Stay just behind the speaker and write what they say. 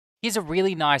Here's a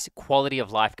really nice quality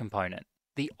of life component,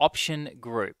 the option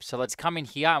group. So let's come in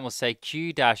here and we'll say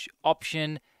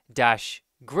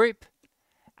Q-option-group.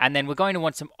 And then we're going to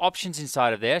want some options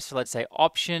inside of there. So let's say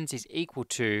options is equal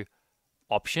to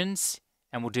options.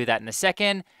 And we'll do that in a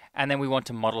second. And then we want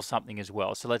to model something as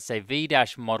well. So let's say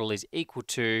v-model is equal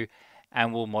to,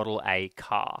 and we'll model a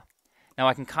car. Now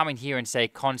I can come in here and say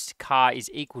const car is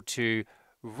equal to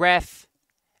ref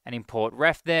and import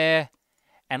ref there.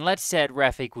 And let's set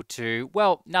ref equal to,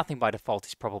 well, nothing by default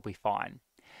is probably fine.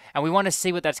 And we want to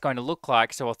see what that's going to look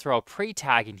like. So I'll throw a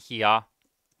pre-tag in here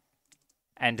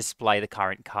and display the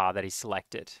current car that is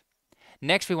selected.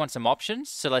 Next, we want some options.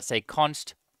 So let's say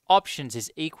const options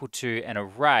is equal to an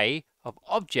array of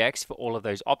objects for all of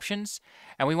those options.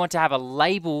 And we want to have a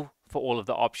label for all of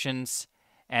the options.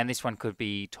 And this one could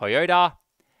be Toyota.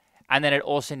 And then it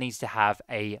also needs to have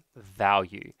a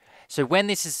value. So when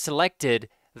this is selected,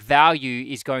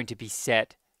 value is going to be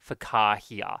set for car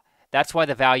here. That's why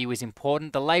the value is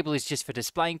important. The label is just for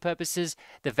displaying purposes.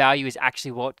 The value is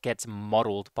actually what gets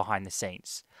modeled behind the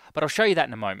scenes. But I'll show you that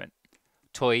in a moment.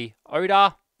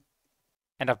 Toyota.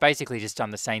 And I've basically just done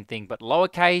the same thing, but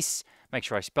lowercase. Make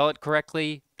sure I spell it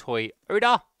correctly.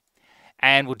 Toyota.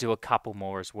 And we'll do a couple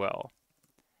more as well.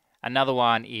 Another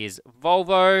one is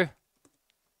Volvo.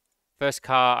 First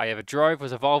car I ever drove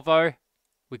was a Volvo.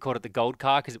 We called it the gold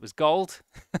car because it was gold.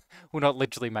 Well, not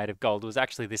literally made of gold. It was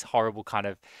actually this horrible kind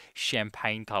of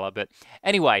champagne color. But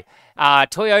anyway,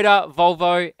 Toyota,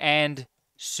 Volvo, and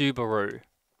Subaru.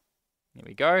 Here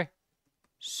we go.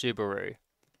 Subaru.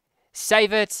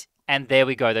 Save it, and there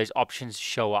we go. Those options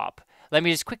show up. Let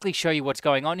me just quickly show you what's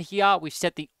going on here. We've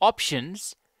set the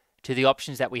options to the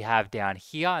options that we have down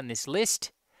here in this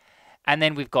list. And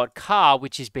then we've got car,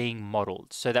 which is being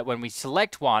modeled. So that when we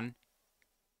select one,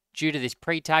 due to this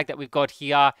pre-tag that we've got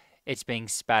here, it's being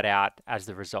spat out as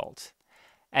the result.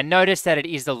 And notice that it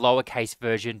is the lowercase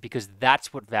version because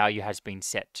that's what value has been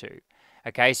set to.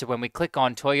 Okay, so when we click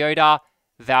on Toyota,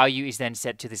 value is then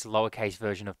set to this lowercase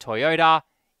version of Toyota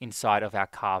inside of our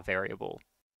car variable.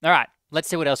 All right, let's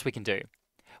see what else we can do.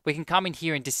 We can come in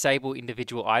here and disable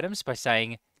individual items by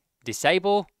saying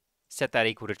disable, set that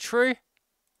equal to true.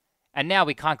 And now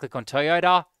we can't click on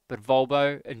Toyota, but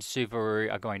Volvo and Subaru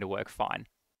are going to work fine.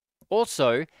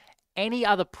 Also, any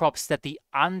other props that the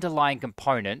underlying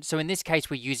component, so in this case,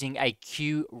 we're using a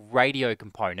Q radio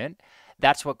component.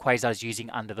 That's what Quasar is using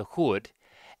under the hood.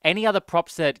 Any other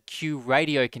props that Q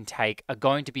radio can take are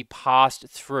going to be passed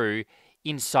through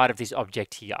inside of this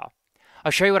object here.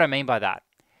 I'll show you what I mean by that.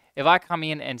 If I come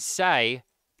in and say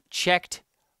checked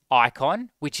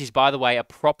icon, which is, by the way, a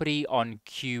property on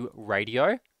Q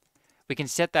radio, we can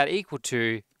set that equal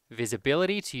to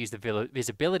visibility to use the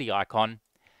visibility icon.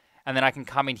 And then I can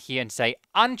come in here and say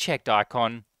unchecked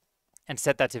icon and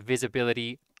set that to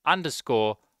visibility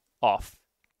underscore off.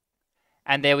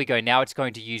 And there we go. Now it's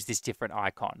going to use this different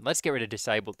icon. Let's get rid of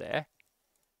disabled there.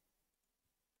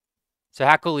 So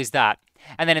how cool is that?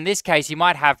 And then in this case, you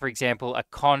might have, for example, a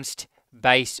const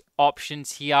base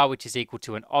options here, which is equal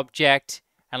to an object.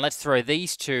 And let's throw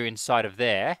these two inside of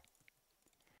there.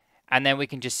 And then we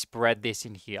can just spread this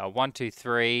in here. 1, 2,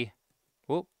 3.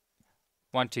 Whoop.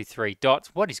 1, 2, 3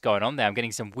 dots. What is going on there? I'm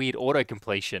getting some weird auto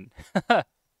completion.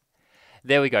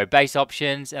 There we go. Base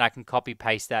options. And I can copy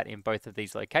paste that in both of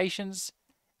these locations.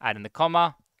 Add in the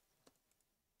comma.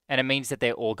 And it means that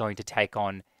they're all going to take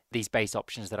on these base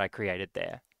options that I created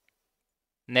there.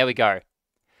 And there we go.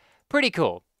 Pretty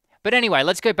cool. But anyway,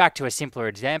 let's go back to a simpler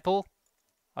example.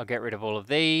 I'll get rid of all of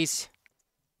these.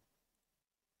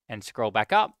 And scroll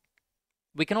back up.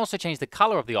 We can also change the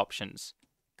color of the options.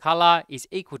 Color is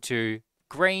equal to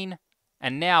green.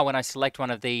 And now when I select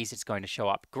one of these, it's going to show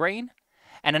up green.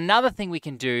 And another thing we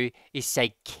can do is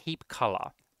say keep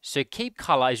color. So keep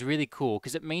color is really cool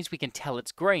because it means we can tell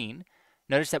it's green.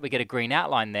 Notice that we get a green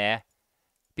outline there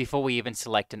before we even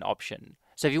select an option.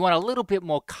 So if you want a little bit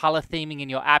more color theming in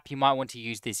your app, you might want to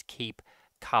use this keep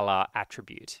color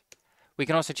attribute. We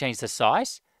can also change the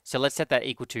size. So let's set that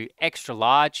equal to extra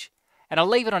large. And I'll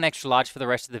leave it on extra large for the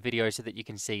rest of the video so that you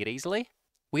can see it easily.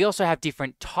 We also have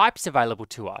different types available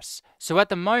to us. So at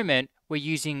the moment, we're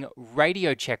using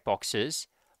radio checkboxes,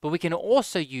 but we can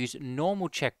also use normal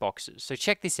checkboxes. So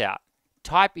check this out.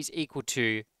 Type is equal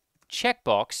to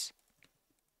checkbox.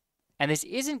 And this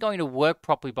isn't going to work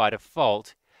properly by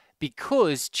default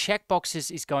because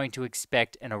checkboxes is going to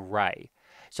expect an array.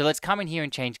 So let's come in here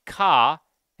and change car,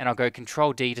 and I'll go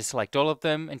Control D to select all of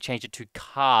them and change it to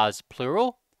cars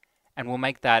plural. And we'll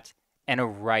make that an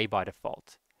array by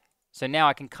default. So now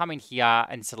I can come in here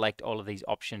and select all of these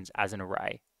options as an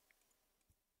array.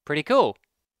 Pretty cool.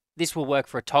 This will work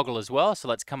for a toggle as well. So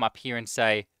let's come up here and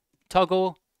say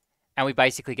toggle, and we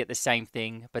basically get the same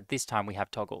thing, but this time we have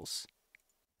toggles.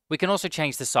 We can also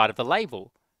change the side of the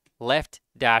label, left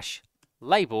dash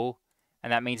label,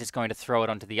 and that means it's going to throw it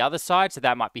onto the other side, so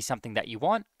that might be something that you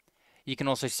want. You can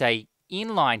also say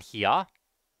inline here,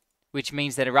 which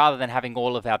means that rather than having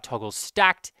all of our toggles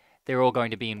stacked, they're all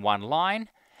going to be in one line.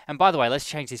 And by the way, let's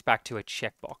change this back to a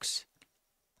checkbox.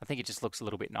 I think it just looks a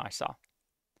little bit nicer.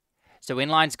 So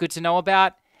inline's good to know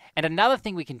about. And another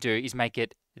thing we can do is make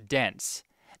it dense.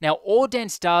 Now, all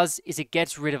dense does is it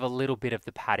gets rid of a little bit of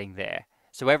the padding there.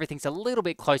 So everything's a little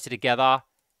bit closer together.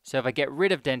 So if I get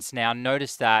rid of dense now,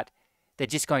 notice that they're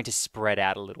just going to spread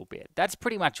out a little bit. That's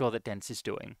pretty much all that dense is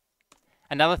doing.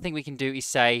 Another thing we can do is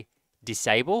say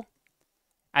disable,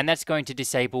 and that's going to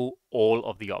disable all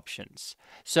of the options.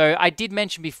 So I did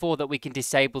mention before that we can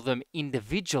disable them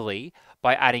individually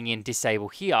by adding in disable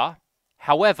here.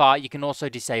 However, you can also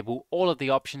disable all of the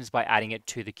options by adding it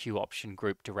to the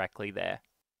QOptionGroup directly there.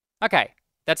 Okay,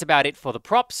 that's about it for the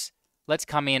props. Let's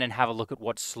come in and have a look at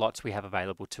what slots we have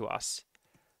available to us.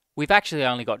 We've actually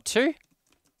only got two.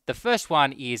 The first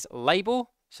one is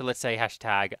label. So let's say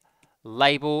hashtag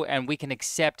label, and we can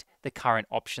accept the current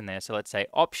option there. So let's say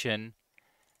option,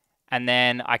 and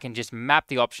then I can just map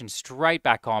the option straight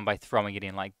back on by throwing it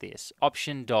in like this,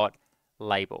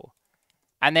 option.label.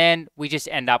 And then we just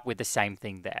end up with the same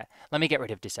thing there. Let me get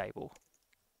rid of disable.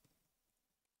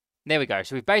 There we go.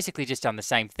 So we've basically just done the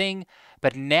same thing,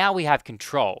 but now we have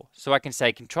control. So I can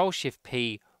say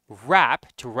Control-Shift-P wrap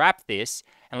to wrap this,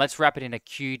 and let's wrap it in a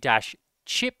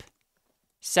Q-chip,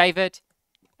 save it,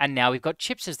 and now we've got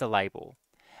chips as the label.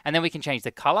 And then we can change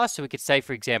the color. So we could say,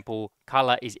 for example,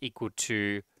 color is equal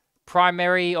to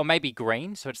primary or maybe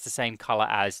green. So it's the same color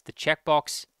as the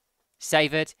checkbox.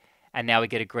 Save it. And now we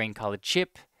get a green colored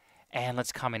chip. And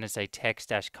let's come in and say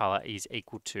text-color is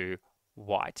equal to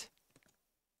white.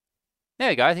 There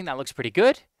we go. I think that looks pretty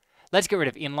good. Let's get rid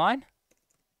of inline.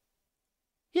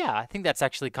 Yeah, I think that's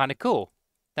actually kind of cool.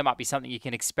 That might be something you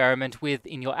can experiment with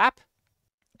in your app.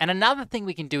 And another thing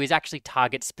we can do is actually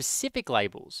target specific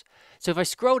labels. So if I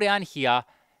scroll down here,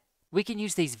 we can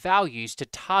use these values to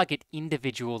target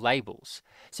individual labels.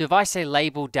 So if I say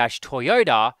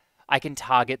label-Toyota, I can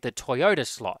target the Toyota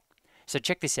slot. So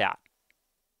check this out.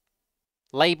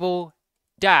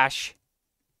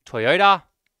 Label-Toyota.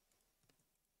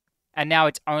 And now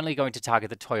it's only going to target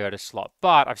the Toyota slot.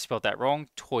 But I've spelled that wrong.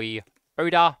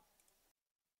 Toyota.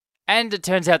 And it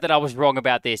turns out that I was wrong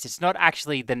about this. It's not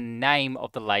actually the name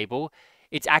of the label.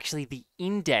 It's actually the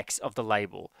index of the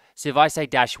label. So if I say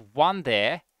 -1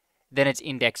 there, then it's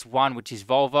index 1, which is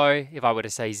Volvo. If I were to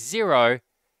say 0,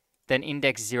 then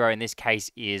index 0 in this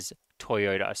case is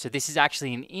Toyota. So this is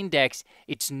actually an index.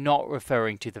 It's not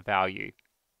referring to the value.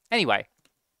 Anyway,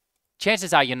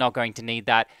 chances are you're not going to need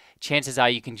that. Chances are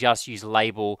you can just use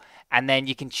label, and then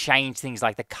you can change things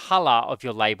like the color of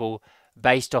your label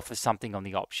based off of something on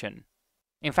the option.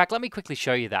 In fact, let me quickly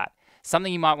show you that.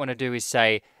 Something you might want to do is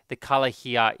say the color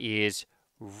here is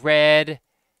red,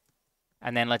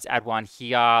 and then let's add one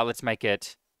here. Let's make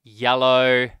it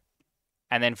yellow,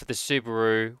 and then for the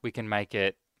Subaru, we can make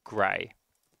it gray.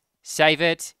 Save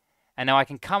it, and now I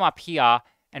can come up here,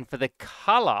 and for the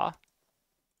color,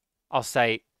 I'll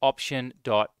say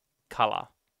option.color.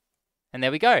 And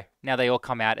there we go. Now they all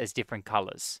come out as different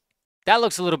colors. That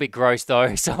looks a little bit gross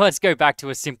though, so let's go back to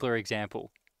a simpler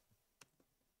example.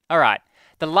 All right,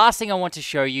 the last thing I want to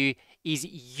show you is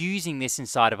using this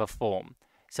inside of a form.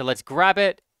 So let's grab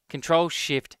it,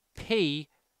 Control-Shift-P,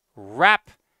 wrap,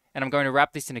 and I'm going to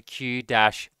wrap this in a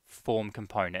Q-form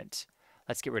component.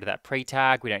 Let's get rid of that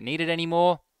pre-tag, we don't need it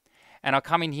anymore. And I'll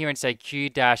come in here and say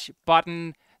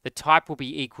Q-button, the type will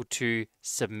be equal to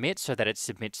submit so that it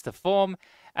submits the form,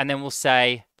 and then we'll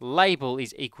say label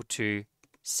is equal to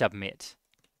submit.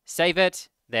 Save it.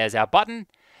 There's our button.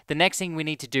 The next thing we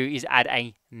need to do is add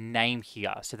a name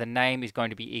here. So the name is going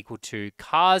to be equal to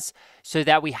cars so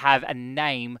that we have a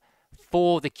name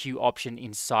for the Q option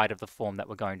inside of the form that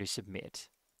we're going to submit.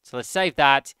 So let's save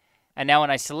that. And now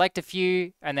when I select a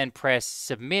few and then press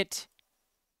submit,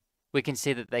 we can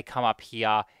see that they come up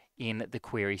here in the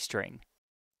query string.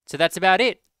 So that's about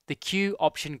it. The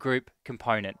QOptionGroup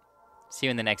component. See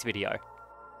you in the next video.